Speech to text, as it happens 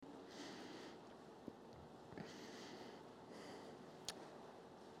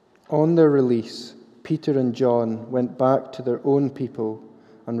On their release, Peter and John went back to their own people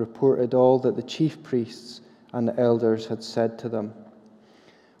and reported all that the chief priests and the elders had said to them.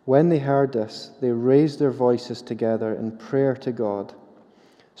 When they heard this, they raised their voices together in prayer to God.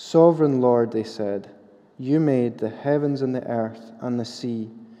 "Sovereign Lord," they said, "you made the heavens and the earth and the sea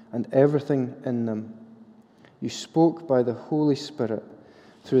and everything in them. You spoke by the Holy Spirit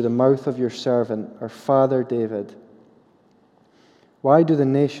through the mouth of your servant, our father David. Why do the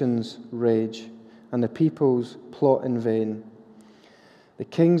nations rage and the peoples plot in vain? The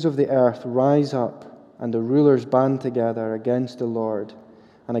kings of the earth rise up and the rulers band together against the Lord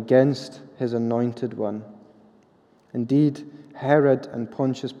and against his anointed one." Indeed, Herod and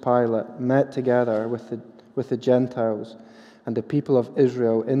Pontius Pilate met together with the Gentiles and the people of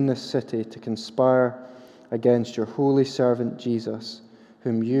Israel in this city to conspire against your holy servant Jesus,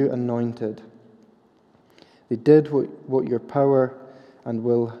 whom you anointed. They did what your power and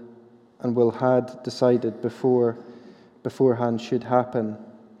will had decided beforehand should happen.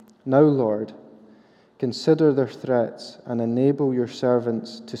 Now, Lord, consider their threats and enable your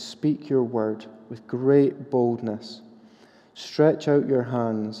servants to speak your word with great boldness. Stretch out your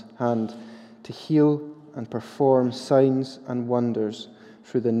hand to heal and perform signs and wonders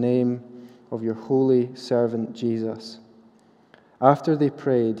through the name of your holy servant Jesus. After they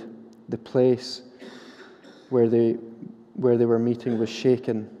prayed, the place where they were meeting was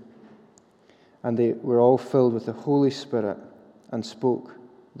shaken, and they were all filled with the Holy Spirit and spoke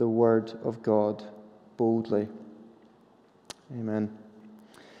the word of God boldly. Amen.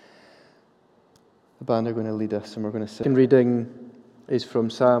 The band are going to lead us, and we're going to sing. The second reading is from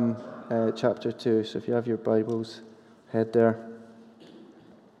Psalm chapter 2, so if you have your Bibles, head there.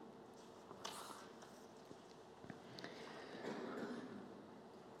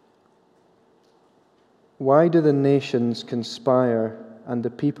 Why do the nations conspire and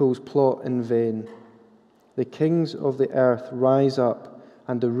the peoples plot in vain? The kings of the earth rise up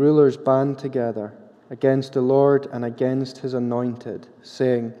and the rulers band together against the Lord and against his anointed,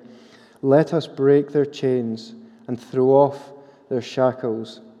 saying, "Let us break their chains and throw off their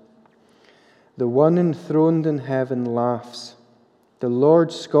shackles." The one enthroned in heaven laughs. The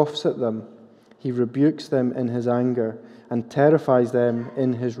Lord scoffs at them. He rebukes them in his anger and terrifies them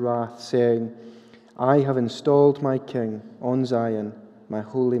in his wrath, saying, "I have installed my king on Zion, my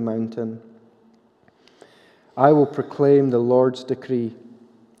holy mountain. I will proclaim the Lord's decree.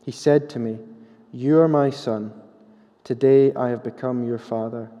 He said to me, 'You are my son. Today I have become your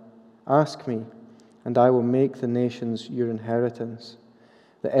father. Ask me, and I will make the nations your inheritance,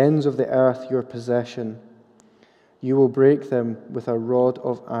 the ends of the earth your possession. You will break them with a rod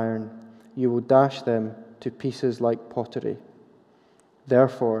of iron. You will dash them to pieces like pottery.'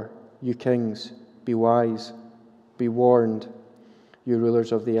 Therefore, you kings, be wise, be warned, you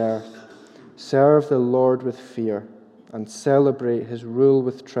rulers of the earth. Serve the Lord with fear and celebrate his rule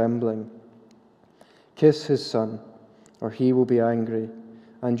with trembling. Kiss his son, or he will be angry,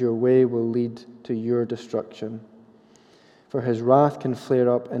 and your way will lead to your destruction. For his wrath can flare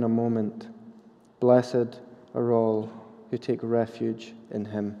up in a moment. Blessed are all who take refuge in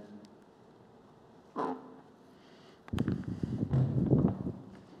him."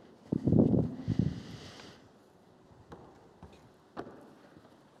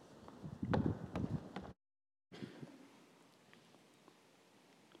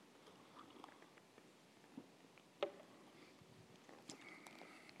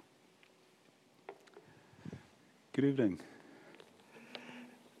 Good evening.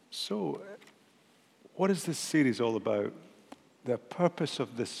 So, what is this series all about? The purpose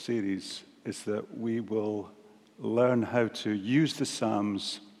of this series is that we will learn how to use the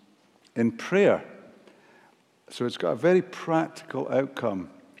Psalms in prayer. So it's got a very practical outcome.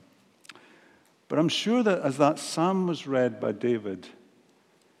 But I'm sure that as that psalm was read by David,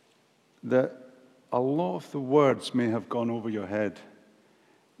 that a lot of the words may have gone over your head.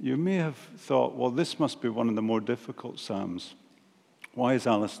 You may have thought, well, this must be one of the more difficult psalms. Why is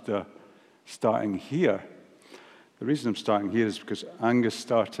Alistair starting here? The reason I'm starting here is because Angus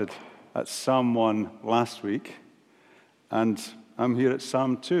started at Psalm 1 last week, and I'm here at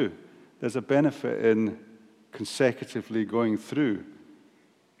Psalm 2. There's a benefit in consecutively going through.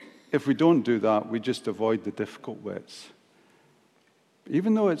 If we don't do that, we just avoid the difficult bits.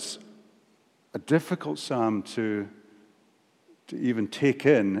 Even though it's a difficult psalm to even take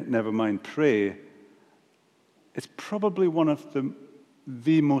in, never mind pray, it's probably one of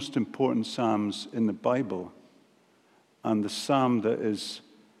the most important psalms in the Bible, and the psalm that is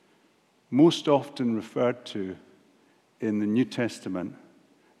most often referred to in the New Testament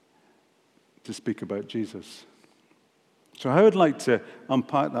to speak about Jesus. So how I'd like to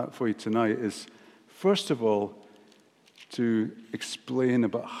unpack that for you tonight is, first of all, to explain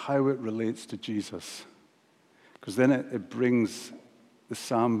about how it relates to Jesus. Because then it brings the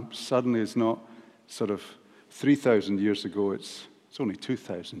psalm suddenly is not sort of 3,000 years ago, it's only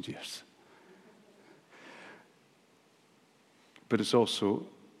 2,000 years. But it's also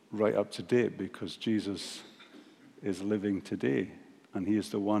right up to date because Jesus is living today, and he is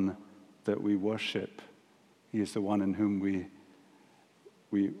the one that we worship. He is the one in whom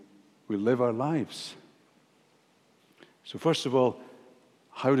we live our lives. So first of all,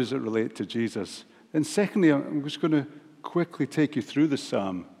 how does it relate to Jesus? And secondly, I'm just going to quickly take you through the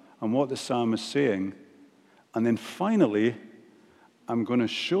psalm and what the psalm is saying. And then finally, I'm going to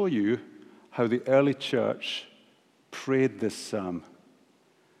show you how the early church prayed this psalm.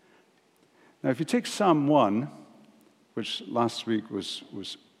 Now, if you take Psalm 1, which last week was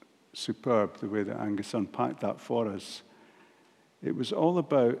superb, the way that Angus unpacked that for us, it was all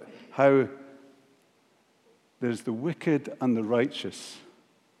about how there's the wicked and the righteous.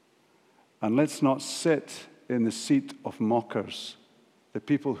 And let's not sit in the seat of mockers, the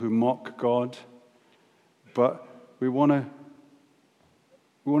people who mock God, but we want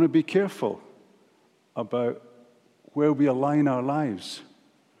to be careful about where we align our lives.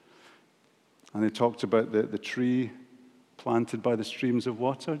 And they talked about the tree planted by the streams of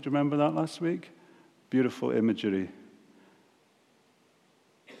water. Do you remember that last week? Beautiful imagery.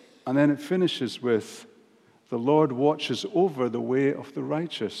 And then it finishes with, the Lord watches over the way of the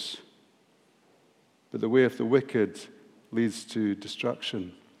righteous, but the way of the wicked leads to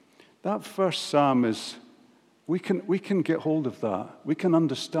destruction. That first psalm is, we can get hold of that. We can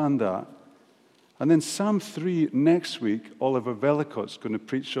understand that. And then Psalm 3 next week, Oliver Vellicott's going to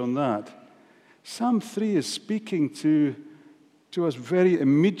preach on that. Psalm 3 is speaking to us very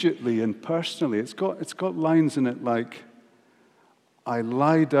immediately and personally. It's got lines in it like, I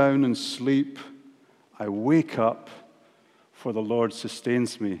lie down and sleep, I wake up, for the Lord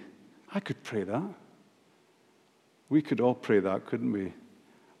sustains me. I could pray that. We could all pray that, couldn't we?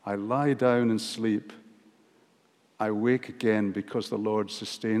 I lie down and sleep, I wake again because the Lord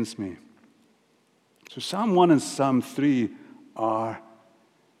sustains me. So Psalm 1 and Psalm 3 are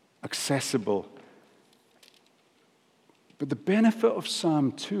accessible. But the benefit of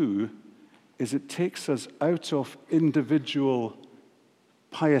Psalm 2 is it takes us out of individual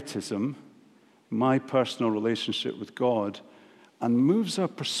pietism, my personal relationship with God, and moves our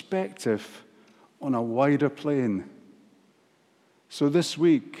perspective on a wider plane. So this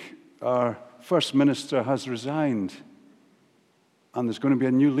week, our First Minister has resigned, and there's going to be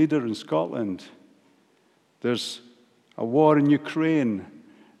a new leader in Scotland. There's a war in Ukraine.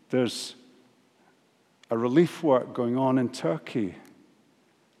 There's a relief work going on in Turkey.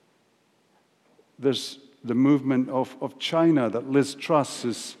 There's the movement of China that Liz Truss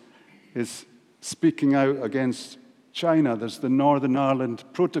is speaking out against China. There's the Northern Ireland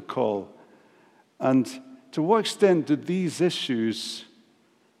Protocol. And to what extent did these issues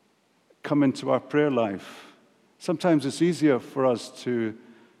come into our prayer life? Sometimes it's easier for us to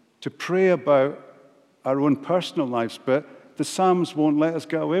pray about our own personal lives, but the Psalms won't let us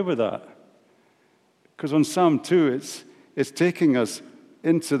get away with that. Because on Psalm 2, it's taking us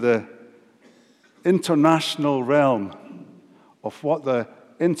into the international realm of what the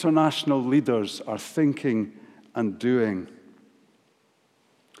international leaders are thinking and doing.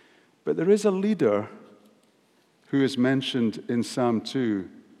 But there is a leader who is mentioned in Psalm 2,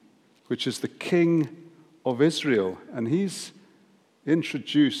 which is the King of Israel. And he's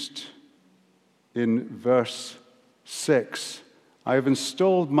introduced in verse 6. I have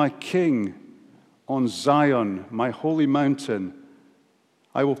installed my king on Zion, my holy mountain.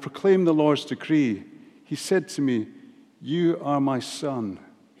 I will proclaim the Lord's decree. He said to me, you are my son.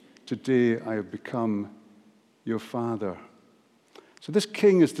 Today I have become your father. So this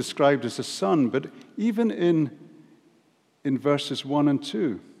king is described as a son, but even in verses 1 and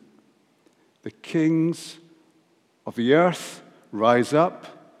 2, the kings of the earth rise up,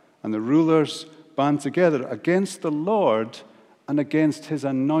 and the rulers band together against the Lord and against his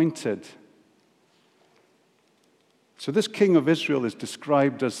anointed. So this king of Israel is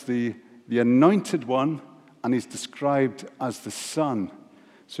described as the anointed one, and he's described as the son.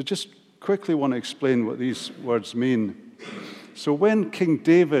 So just quickly want to explain what these words mean. So when King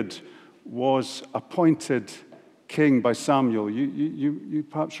David was appointed king by Samuel, you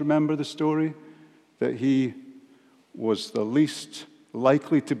perhaps remember the story? That he was the least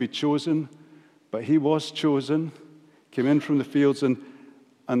likely to be chosen, but he was chosen, came in from the fields,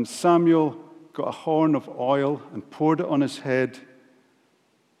 and Samuel got a horn of oil and poured it on his head.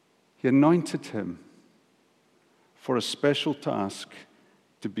 He anointed him for a special task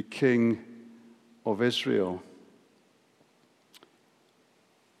to be king of Israel.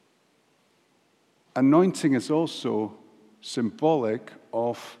 Anointing is also symbolic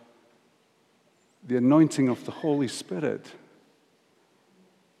of the anointing of the Holy Spirit,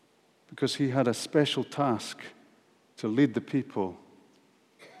 because he had a special task to lead the people.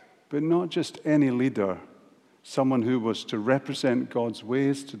 But not just any leader, someone who was to represent God's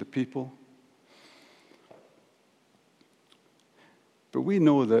ways to the people. But we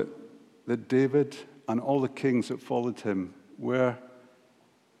know that David and all the kings that followed him were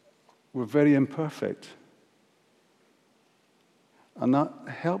very imperfect. And that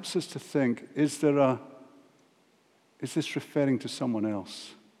helps us to think, is this referring to someone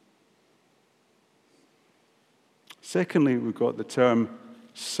else? Secondly, we've got the term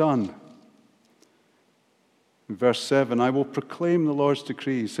son. In verse 7, I will proclaim the Lord's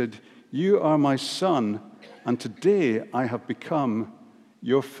decree. He said, you are my son, and today I have become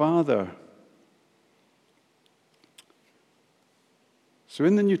your father. So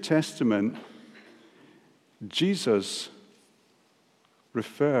in the New Testament, Jesus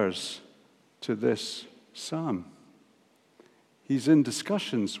refers to this psalm. He's in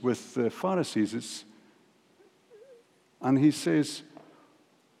discussions with the Pharisees, and he says,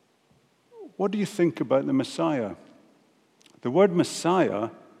 what do you think about the Messiah? The word Messiah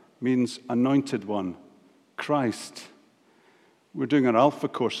means anointed one, Christ. We're doing an Alpha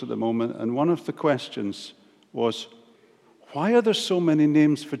course at the moment, and one of the questions was, why are there so many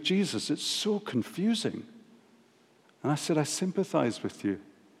names for Jesus? It's so confusing. And I said, I sympathize with you.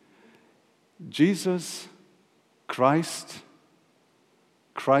 Jesus, Christ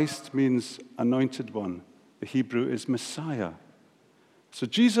means anointed one. The Hebrew is Messiah. So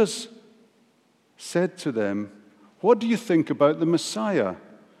Jesus said to them, what do you think about the Messiah?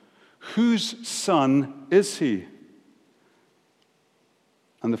 Whose son is he?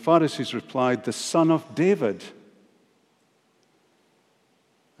 And the Pharisees replied, the son of David.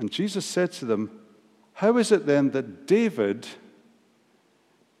 And Jesus said to them, how is it then that David,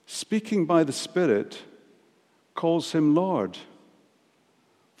 speaking by the Spirit, calls him Lord?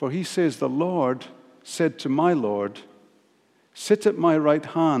 For he says, the Lord said to my Lord, sit at my right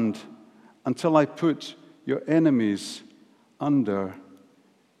hand until I put your enemies under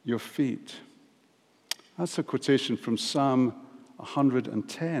your feet. That's a quotation from Psalm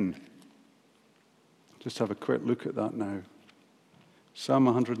 110. Just have a quick look at that now. Psalm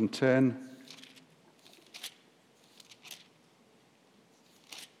 110.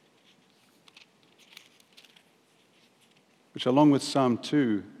 Which, along with Psalm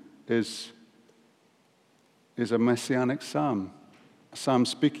 2, is a messianic psalm. A psalm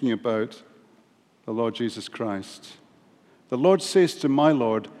speaking about the Lord Jesus Christ. The Lord says to my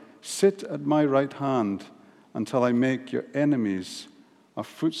Lord, sit at my right hand until I make your enemies a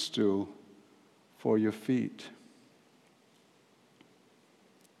footstool for your feet.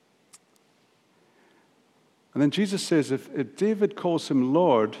 And then Jesus says, if David calls him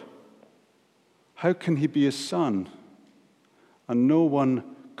Lord, how can he be his son? And no one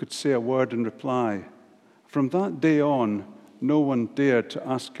could say a word in reply. From that day on, no one dared to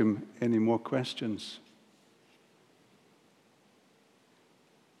ask him any more questions.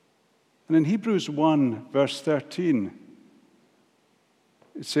 And in Hebrews 1, verse 13,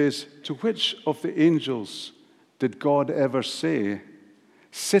 it says, to which of the angels did God ever say,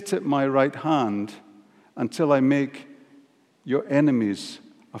 sit at my right hand until I make your enemies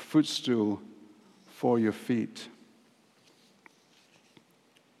a footstool for your feet?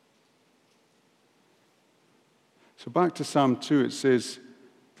 So back to Psalm 2, it says,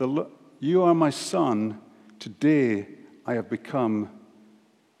 you are my son, today I have become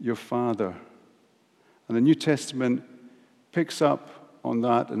your father. And the New Testament picks up on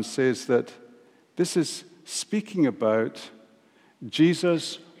that and says that this is speaking about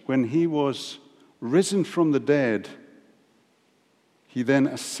Jesus when he was risen from the dead. He then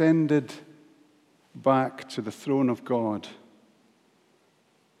ascended back to the throne of God.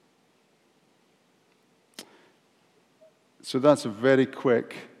 So that's a very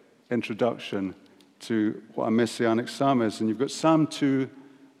quick introduction to what a messianic psalm is. And you've got Psalm 2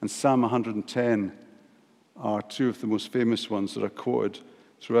 and Psalm 110 are two of the most famous ones that are quoted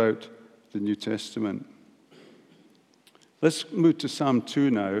throughout the New Testament. Let's move to Psalm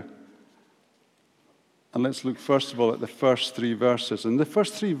 2 now. And let's look first of all at the first three verses. And the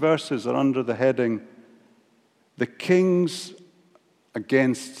first three verses are under the heading, the kings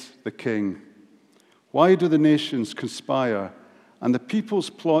against the king. Why do the nations conspire and the peoples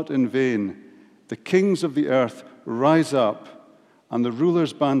plot in vain? The kings of the earth rise up and the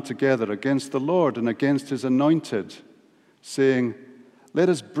rulers band together against the Lord and against his anointed, saying, "Let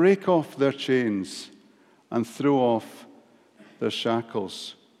us break off their chains and throw off their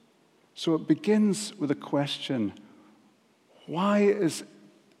shackles." So it begins with a question: why is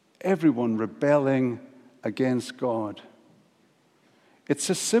everyone rebelling against God? It's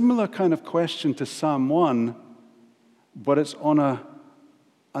a similar kind of question to Psalm 1, but it's on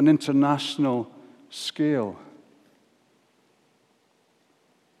an international scale.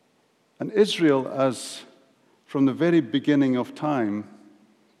 And Israel, as from the very beginning of time,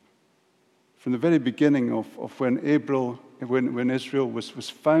 from the very beginning of when Israel was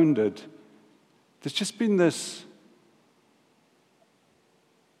founded, there's just been this.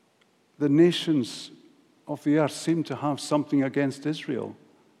 The nations of the earth seem to have something against Israel.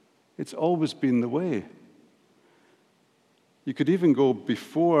 It's always been the way. You could even go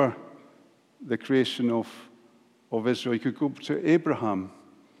before the creation of Israel. You could go to Abraham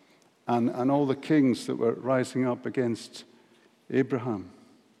and all the kings that were rising up against Abraham.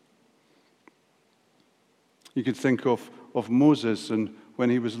 You could think of Moses and when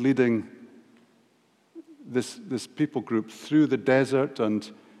he was leading this people group through the desert, and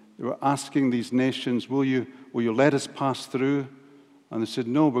they were asking these nations, will you let us pass through? And they said,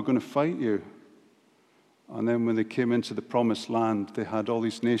 no, we're going to fight you. And then when they came into the promised land, they had all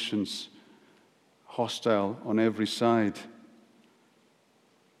these nations hostile on every side.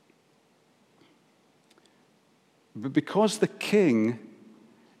 But because the king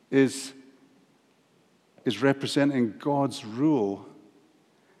is representing God's rule,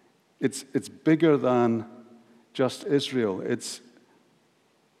 it's bigger than just Israel. It's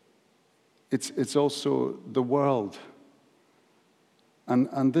also the world.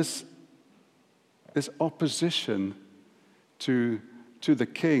 And this opposition to the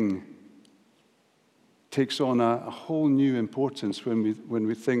king takes on a whole new importance when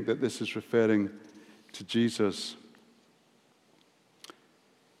we think that this is referring to Jesus.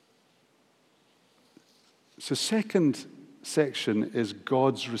 So second section is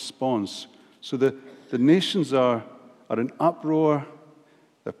God's response. So the nations are in uproar.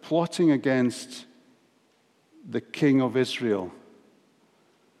 They're plotting against the king of Israel.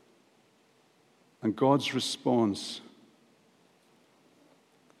 And God's response: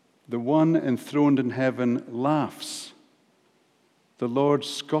 the one enthroned in heaven laughs. The Lord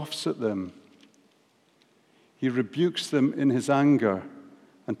scoffs at them. He rebukes them in his anger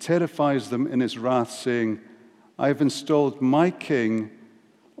and terrifies them in his wrath, saying, I have installed my king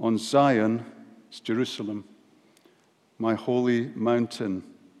on Zion, it's Jerusalem, my holy mountain.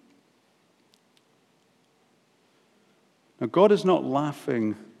 Now, God is not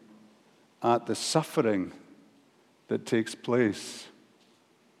laughing at the suffering that takes place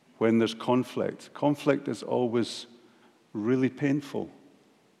when there's conflict. Conflict is always really painful.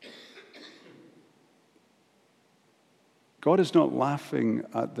 God is not laughing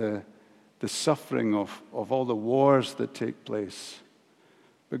at the suffering of all the wars that take place,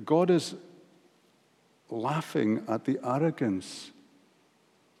 but God is laughing at the arrogance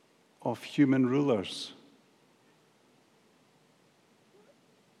of human rulers.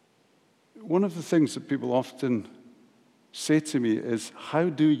 One of the things that people often say to me is, how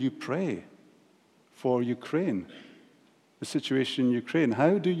do you pray for Ukraine, the situation in Ukraine?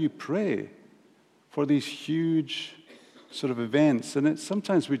 How do you pray for these huge sort of events? And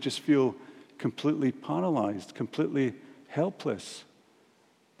sometimes we just feel completely paralyzed, completely helpless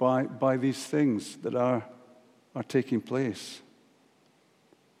by these things that are taking place.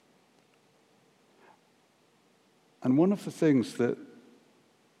 And one of the things that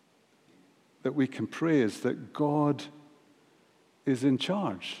we can pray is that God is in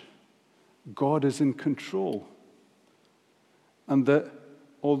charge. God is in control. And that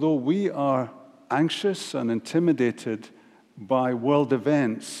although we are anxious and intimidated by world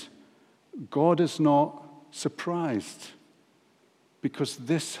events, God is not surprised, because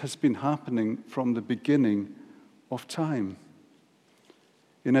this has been happening from the beginning of time.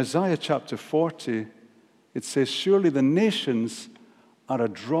 In Isaiah chapter 40, it says, surely the nations are a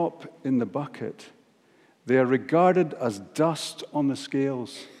drop in the bucket. They are regarded as dust on the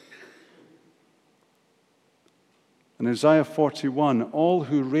scales. In Isaiah 41, all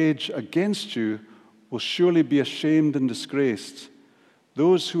who rage against you will surely be ashamed and disgraced.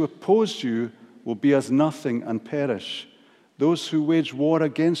 Those who oppose you will be as nothing and perish. Those who wage war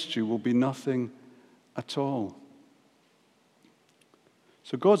against you will be nothing at all.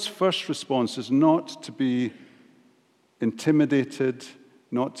 So God's first response is not to be intimidated,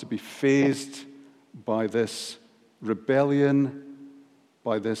 not to be fazed by this rebellion,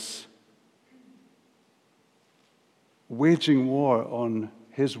 by this waging war on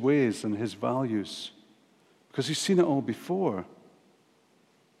his ways and his values, because he's seen it all before.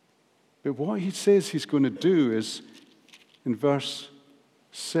 But what he says he's going to do is, in verse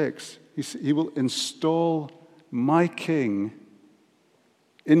 6, he will install my king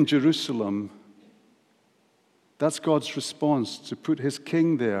in Jerusalem. That's God's response, to put his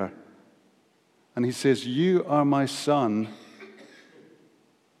king there. And he says, you are my son,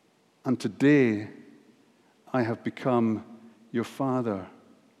 and today I have become your father.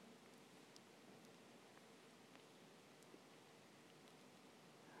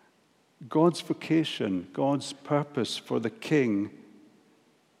 God's vocation, God's purpose for the king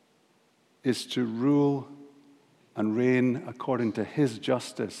is to rule and reign according to his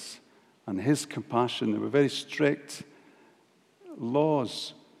justice and his compassion. There were very strict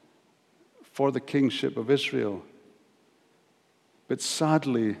laws for the kingship of Israel. But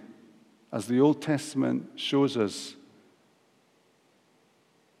sadly, as the Old Testament shows us,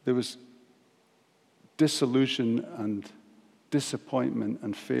 there was disillusion and disappointment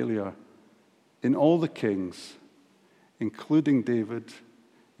and failure in all the kings, including David,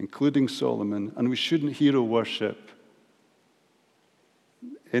 including Solomon, and we shouldn't hero worship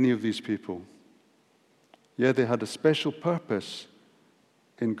any of these people. Yeah, they had a special purpose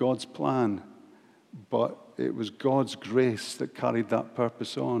in God's plan, but it was God's grace that carried that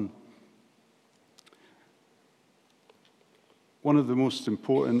purpose on. One of the most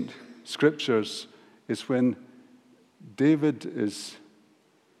important scriptures is when David is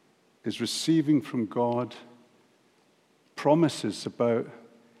receiving from God promises about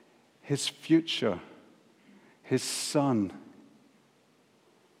his future, his son.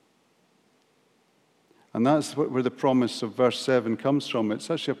 And that's where the promise of verse 7 comes from. It's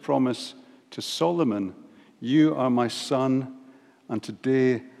actually a promise to Solomon. You are my son, and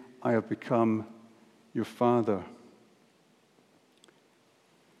today I have become your father.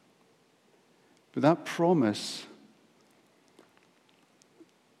 But that promise,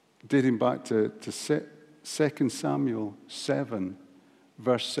 dating back to 2 Samuel 7,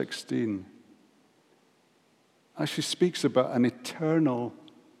 verse 16, actually speaks about an eternal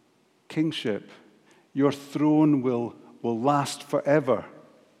kingship. Your throne will last forever.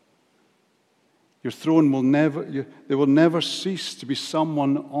 Your throne will there will never cease to be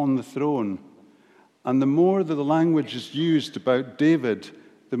someone on the throne. And the more that the language is used about David,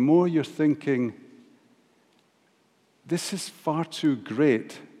 the more you're thinking, this is far too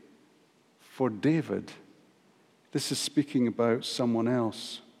great for David. This is speaking about someone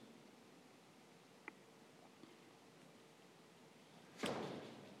else.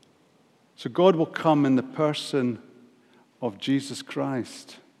 So God will come in the person of Jesus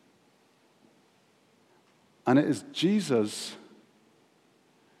Christ. And it is Jesus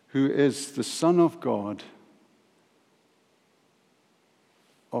who is the Son of God,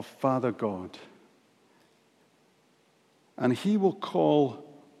 of Father God. And he will call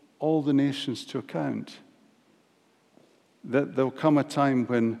all the nations to account. That there will come a time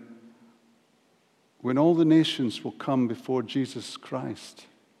when all the nations will come before Jesus Christ.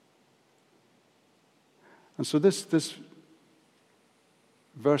 And so this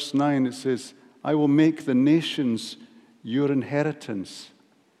verse 9, it says, I will make the nations your inheritance.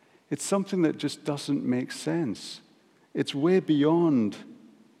 It's something that just doesn't make sense. It's way beyond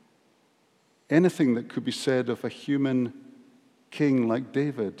anything that could be said of a human king like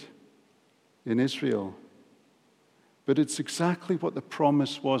David in Israel. But it's exactly what the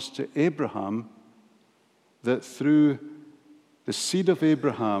promise was to Abraham, that through the seed of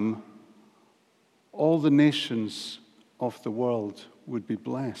Abraham, all the nations of the world would be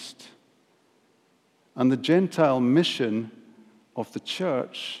blessed. And the Gentile mission of the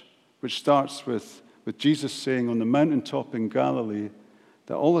church, which starts with Jesus saying on the mountaintop in Galilee,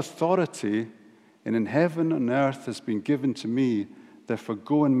 that all authority in heaven and earth has been given to me, therefore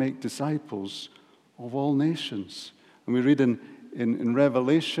go and make disciples of all nations. And we read in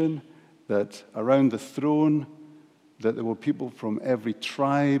Revelation that around the throne, that there were people from every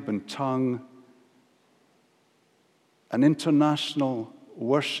tribe and tongue, an international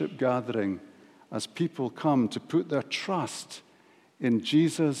worship gathering as people come to put their trust in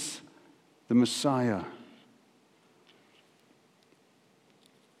Jesus, the Messiah.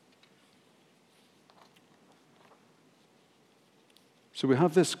 So we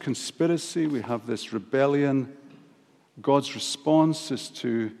have this conspiracy, we have this rebellion. God's response is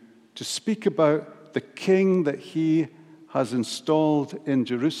to speak about the king that he has installed in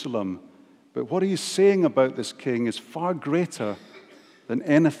Jerusalem. But what he's saying about this king is far greater than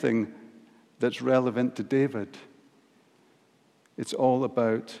anything that's relevant to David. It's all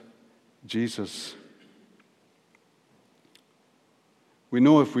about Jesus. We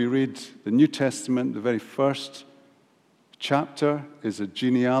know if we read the New Testament, the very first chapter is a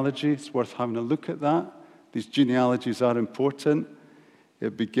genealogy. It's worth having a look at that. These genealogies are important.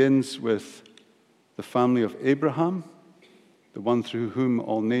 It begins with the family of Abraham, the one through whom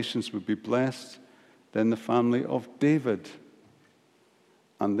all nations would be blessed, then the family of David.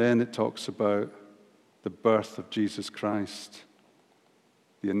 And then it talks about the birth of Jesus Christ,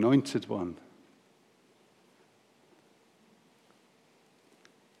 the Anointed One.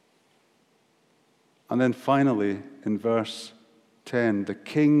 And then finally, in verse 10, the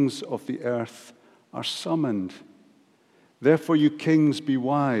kings of the earth are summoned. Therefore, you kings, be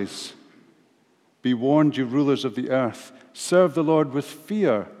wise. Be warned, you rulers of the earth. Serve the Lord with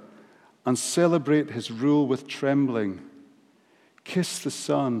fear and celebrate his rule with trembling. Kiss his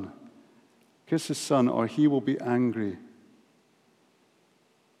son, or he will be angry,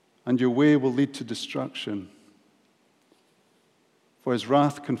 and your way will lead to destruction. For his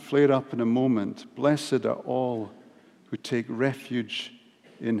wrath can flare up in a moment. Blessed are all who take refuge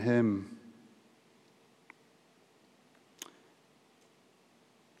in him.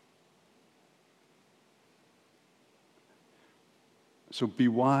 So be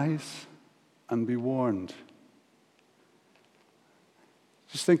wise and be warned.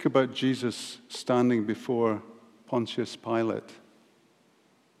 Just think about Jesus standing before Pontius Pilate.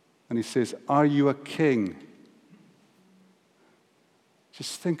 And he says, "Are you a king?"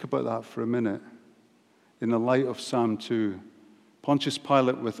 Just think about that for a minute in the light of Psalm 2. Pontius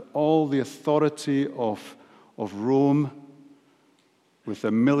Pilate, with all the authority of Rome, with their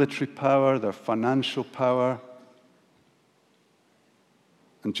military power, their financial power.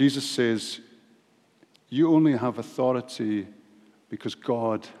 And Jesus says, you only have authority because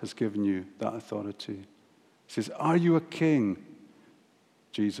God has given you that authority. He says, are you a king,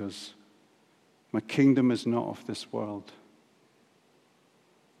 Jesus? My kingdom is not of this world.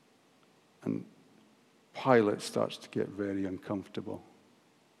 And Pilate starts to get very uncomfortable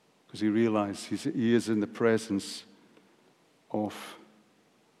because he realizes he is in the presence of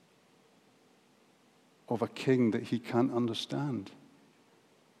a king that he can't understand.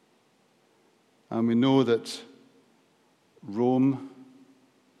 And we know that Rome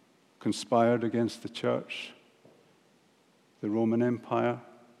conspired against the church, the Roman Empire.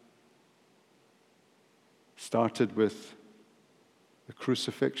 Started with the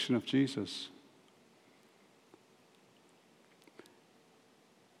crucifixion of Jesus.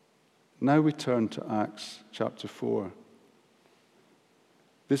 Now we turn to Acts chapter 4.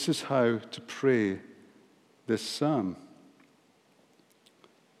 This is how to pray this psalm.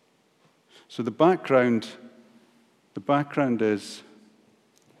 So the background is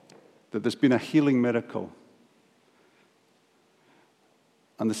that there's been a healing miracle.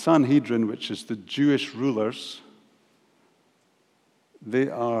 And the Sanhedrin, which is the Jewish rulers, they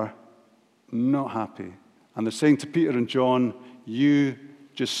are not happy. And they're saying to Peter and John, you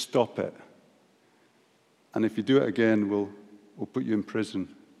just stop it. And if you do it again, we'll put you in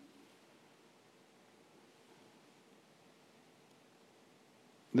prison.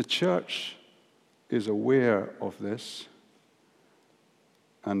 The church is aware of this.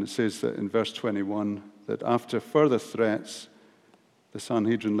 And it says that in verse 21, that after further threats, the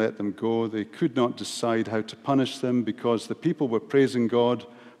Sanhedrin let them go. They could not decide how to punish them because the people were praising God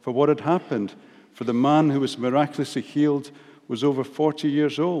for what had happened. For the man who was miraculously healed was over 40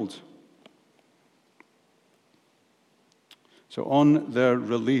 years old. So on their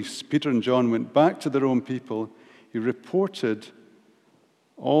release, Peter and John went back to their own people. He reported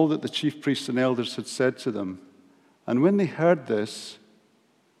all that the chief priests and elders had said to them. And when they heard this,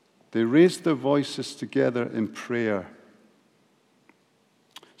 they raised their voices together in prayer.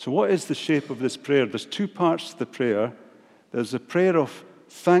 So what is the shape of this prayer? There's two parts to the prayer. There's a prayer of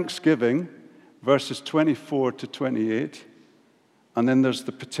thanksgiving, verses 24 to 28, and then there's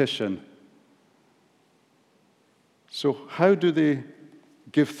the petition. So how do they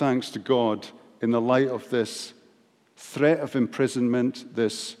give thanks to God in the light of this threat of imprisonment,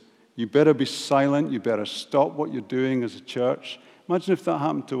 this, you better be silent, you better stop what you're doing as a church? Imagine if that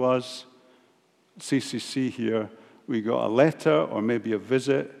happened to us, CCC here. We got a letter or maybe a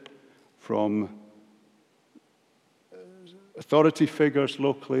visit from authority figures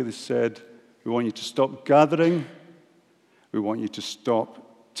locally. They said, we want you to stop gathering. We want you to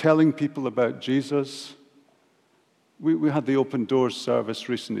stop telling people about Jesus. We had the Open Doors service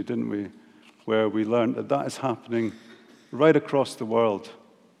recently, didn't we? Where we learned that is happening right across the world.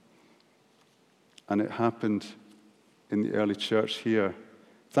 And it happened in the early church here.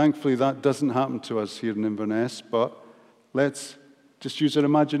 Thankfully, that doesn't happen to us here in Inverness, but let's just use our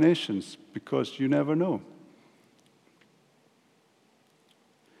imaginations because you never know.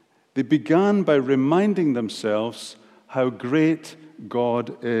 They began by reminding themselves how great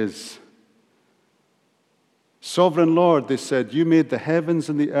God is. Sovereign Lord, they said, you made the heavens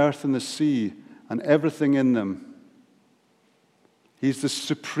and the earth and the sea and everything in them. He's the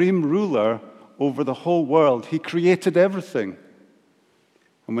supreme ruler over the whole world. He created everything.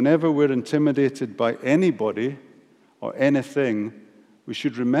 And whenever we're intimidated by anybody or anything, we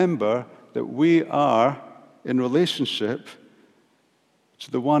should remember that we are in relationship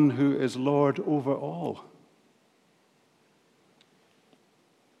to the one who is Lord over all.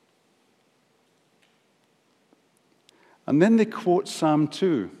 And then they quote Psalm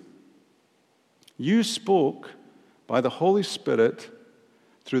 2. You spoke by the Holy Spirit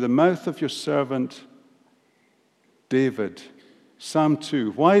through the mouth of your servant David. Psalm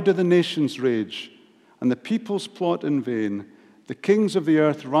 2. Why do the nations rage and the peoples plot in vain? The kings of the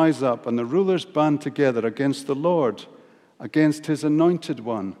earth rise up and the rulers band together against the Lord, against his anointed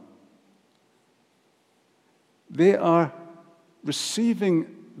one. They are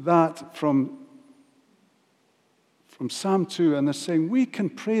receiving that from Psalm 2, and they're saying, we can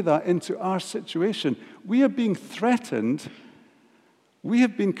pray that into our situation. We are being threatened. We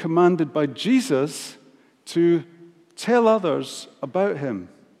have been commanded by Jesus to tell others about him.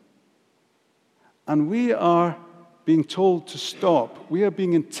 And we are being told to stop. We are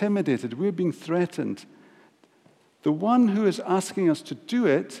being intimidated. We are being threatened. The one who is asking us to do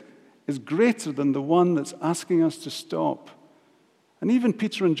it is greater than the one that's asking us to stop. And even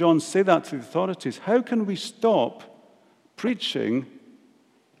Peter and John say that to the authorities. How can we stop preaching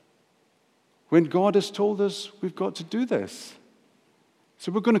when God has told us we've got to do this?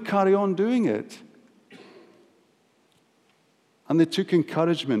 So we're going to carry on doing it. And they took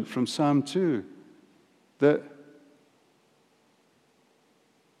encouragement from Psalm 2 that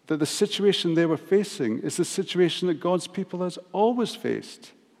the situation they were facing is the situation that God's people has always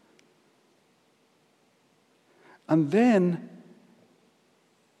faced. And then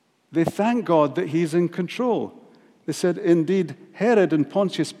they thank God that he's in control. They said, indeed, Herod and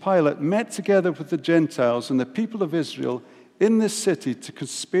Pontius Pilate met together with the Gentiles and the people of Israel in this city to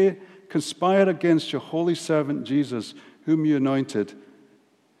conspire against your holy servant Jesus, whom you anointed.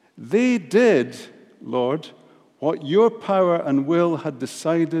 They did, Lord, what your power and will had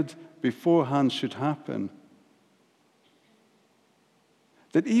decided beforehand should happen.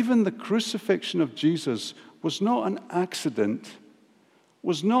 That even the crucifixion of Jesus was not an accident,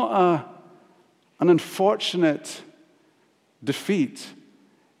 was not an unfortunate defeat.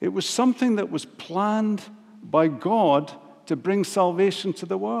 It was something that was planned by God to bring salvation to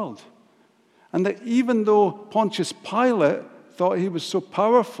the world. And that even though Pontius Pilate thought he was so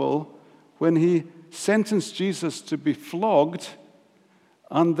powerful when he sentenced Jesus to be flogged,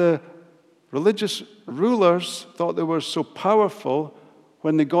 and the religious rulers thought they were so powerful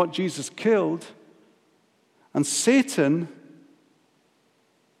when they got Jesus killed, and Satan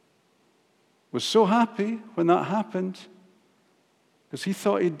was so happy when that happened because he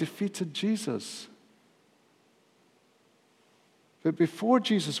thought he'd defeated Jesus. But before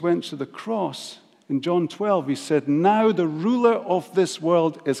Jesus went to the cross, in John 12, he said, now the ruler of this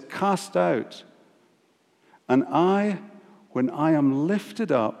world is cast out, and I, when I am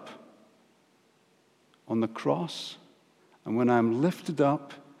lifted up on the cross, and when I am lifted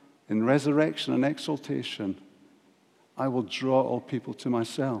up in resurrection and exaltation, I will draw all people to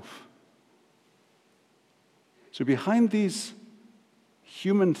myself. So behind these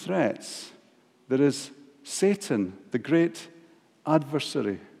human threats, there is Satan, the great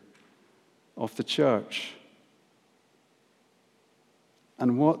adversary of the church.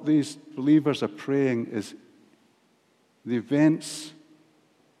 And what these believers are praying is the events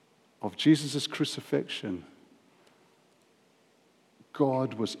of Jesus' crucifixion.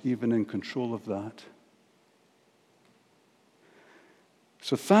 God was even in control of that.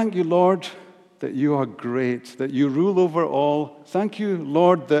 So thank you, Lord, that you are great, that you rule over all. Thank you,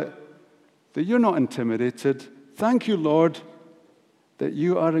 Lord, that you're not intimidated. Thank you, Lord, that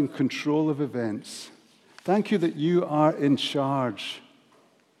you are in control of events. Thank you that you are in charge.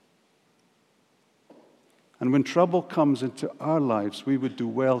 And when trouble comes into our lives, we would do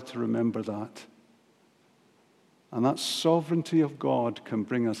well to remember that. And that sovereignty of God can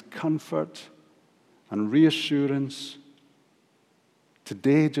bring us comfort and reassurance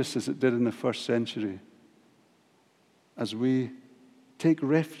today, just as it did in the first century, as we take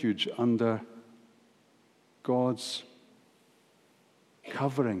refuge under God's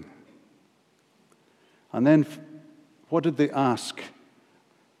covering. And then, what did they ask?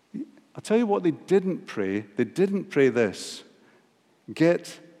 I'll tell you what they didn't pray. They didn't pray this: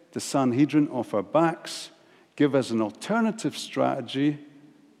 get the Sanhedrin off our backs, give us an alternative strategy,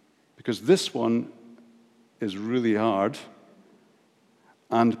 because this one is really hard,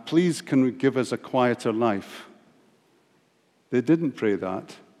 and please can we give us a quieter life. They didn't pray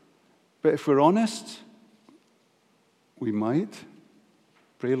that. But if we're honest, we might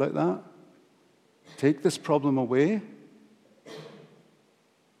pray like that. Take this problem away.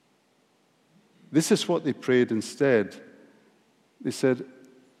 This is what they prayed instead. They said,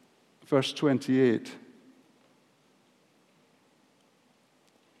 verse 28,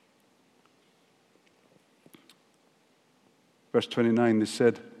 verse 29, they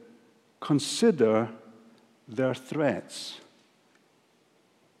said, consider their threats.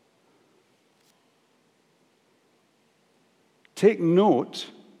 Take note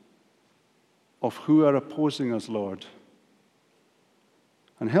of who are opposing us, Lord,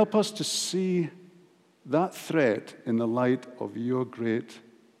 and help us to see that threat in the light of your great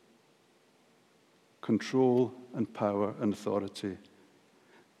control and power and authority.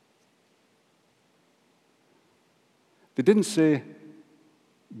 They didn't say,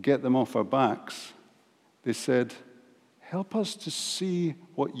 get them off our backs. They said, help us to see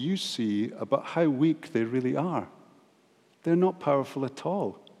what you see about how weak they really are. They're not powerful at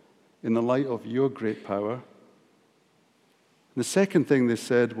all in the light of your great power. The second thing they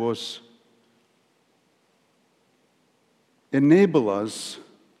said was, enable us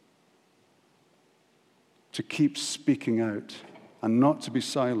to keep speaking out and not to be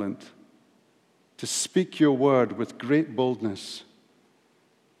silent, to speak your word with great boldness.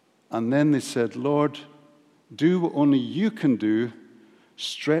 And then they said, Lord, do what only you can do.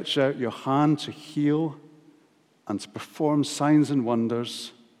 Stretch out your hand to heal and to perform signs and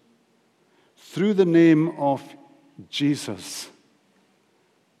wonders through the name of Jesus,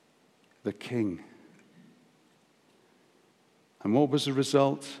 the King. And what was the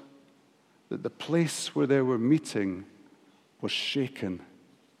result? That the place where they were meeting was shaken.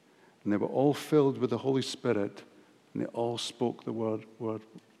 And they were all filled with the Holy Spirit, and they all spoke the word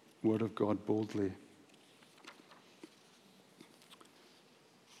of God boldly.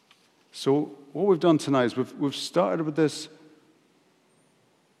 So what we've done tonight is we've started with this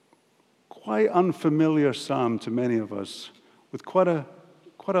quite unfamiliar psalm to many of us, with quite a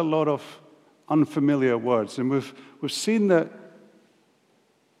lot of unfamiliar words. And we've seen that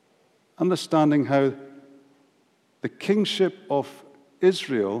understanding how the kingship of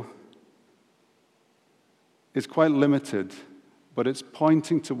Israel is quite limited, but it's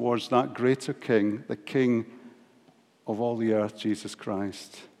pointing towards that greater king, the King of all the earth, Jesus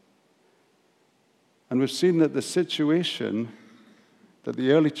Christ. And we've seen that the situation that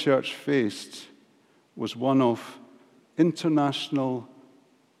the early church faced was one of international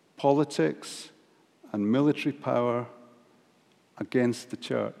politics and military power against the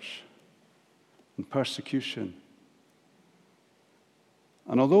church and persecution.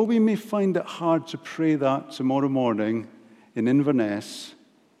 And although we may find it hard to pray that tomorrow morning in Inverness,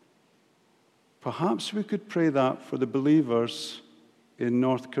 perhaps we could pray that for the believers in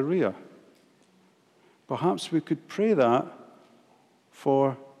North Korea. Perhaps we could pray that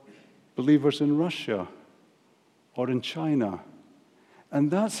for believers in Russia or in China. And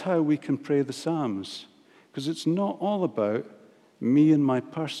that's how we can pray the Psalms, because it's not all about me and my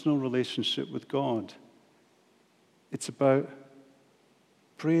personal relationship with God. It's about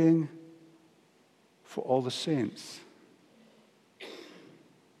praying for all the saints.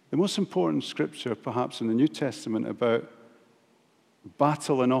 The most important scripture, perhaps, in the New Testament about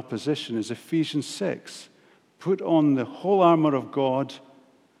battle and opposition is Ephesians 6. Put on the whole armor of God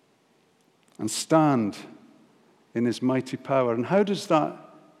and stand in his mighty power. And how does that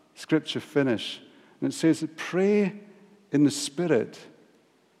scripture finish? And it says, pray in the Spirit,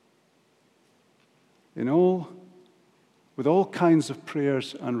 with all kinds of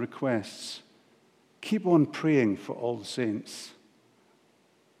prayers and requests. Keep on praying for all the saints.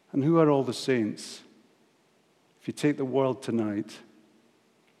 And who are all the saints? If you take the world tonight,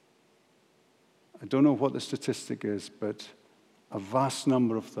 I don't know what the statistic is, but a vast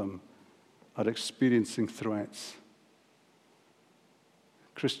number of them are experiencing threats.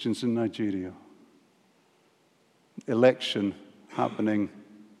 Christians in Nigeria. Election happening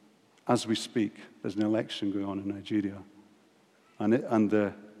as we speak. There's an election going on in Nigeria.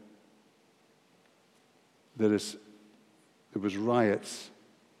 There was riots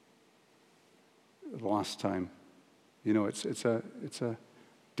last time. You know, it's a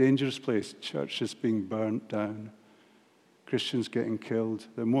dangerous place. Churches being burnt down. Christians getting killed.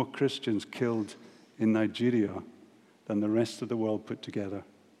 There are more Christians killed in Nigeria than the rest of the world put together.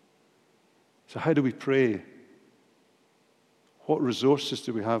 So how do we pray? What resources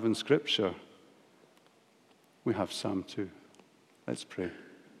do we have in Scripture? We have Psalm 2. Let's pray.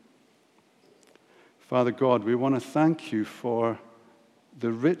 Father God, we want to thank you for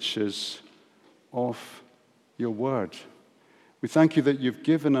the riches of your word. We thank you that you've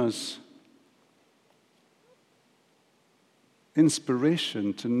given us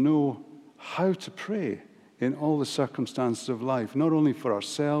inspiration to know how to pray in all the circumstances of life, not only for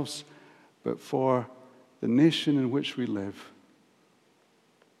ourselves, but for the nation in which we live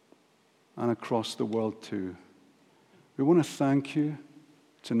and across the world too. We want to thank you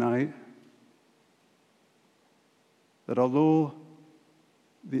tonight that although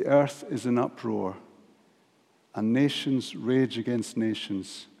the earth is in uproar and nations rage against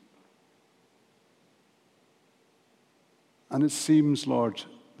nations, and it seems, Lord,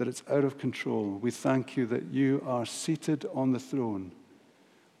 that it's out of control, we thank you that you are seated on the throne.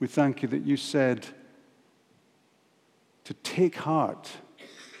 We thank you that you said to take heart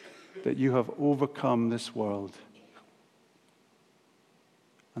that you have overcome this world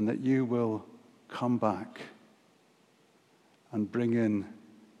and that you will come back and bring in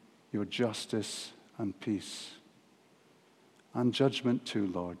your justice and peace and judgment too,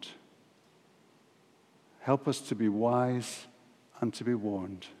 Lord. Help us to be wise and to be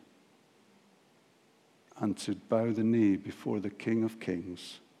warned and to bow the knee before the King of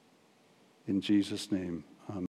Kings. In Jesus' name.